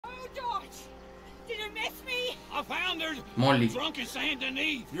I found her Molly. drunk in Saint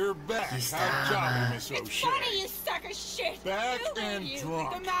Denis. You're back. Aquí How estaba. jolly, Miss It's O'Shea. funny, you suck of shit. Back Who and are you?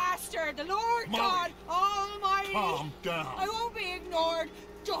 drunk. The Master, the Lord Molly. God Almighty. Calm down. I won't be ignored.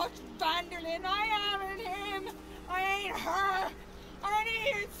 Dutch Vanderlyn, I am him. I ain't her. I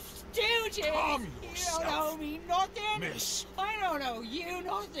ain't stooges. Calm You yourself. don't know me nothing. Miss. I don't know you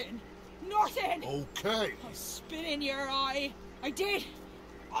nothing. Nothing. Okay. I spit in your eye. I did.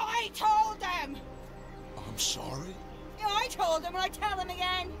 I told them. I'm sorry. Yeah, I told them and I tell them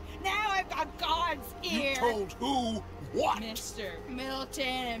again. Now I've got God's ear. You told who what? Mr. Milton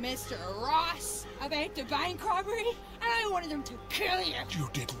and Mr. Ross about the bank robbery, and I wanted them to kill you. You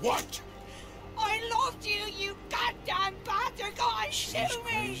did what? I loved you, you goddamn bastard! Go on, She's shoot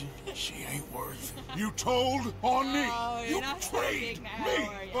me! crazy. She ain't worth it. You told on me. Oh, You you're not so betrayed big now, me.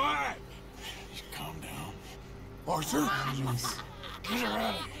 are you? Why? Calm down. Arthur, Mames. get her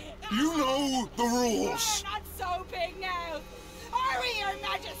out of here. You know the rules. We're not so big now. Are we, Your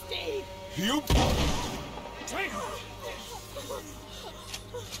Majesty? You... Take her.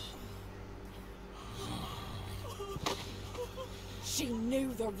 She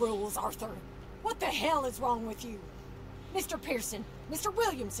knew the rules, Arthur. What the hell is wrong with you? Mr. Pearson, Mr.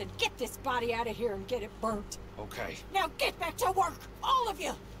 Williamson, get this body out of here and get it burnt. Okay. Now get back to work, all of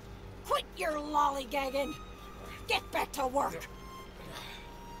you! Quit your lollygagging! Get back to work!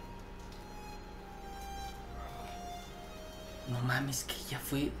 No mames, que ella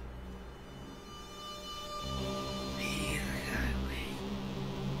fue. Verga,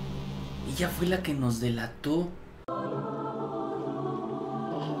 güey. Ella fue la que nos delató.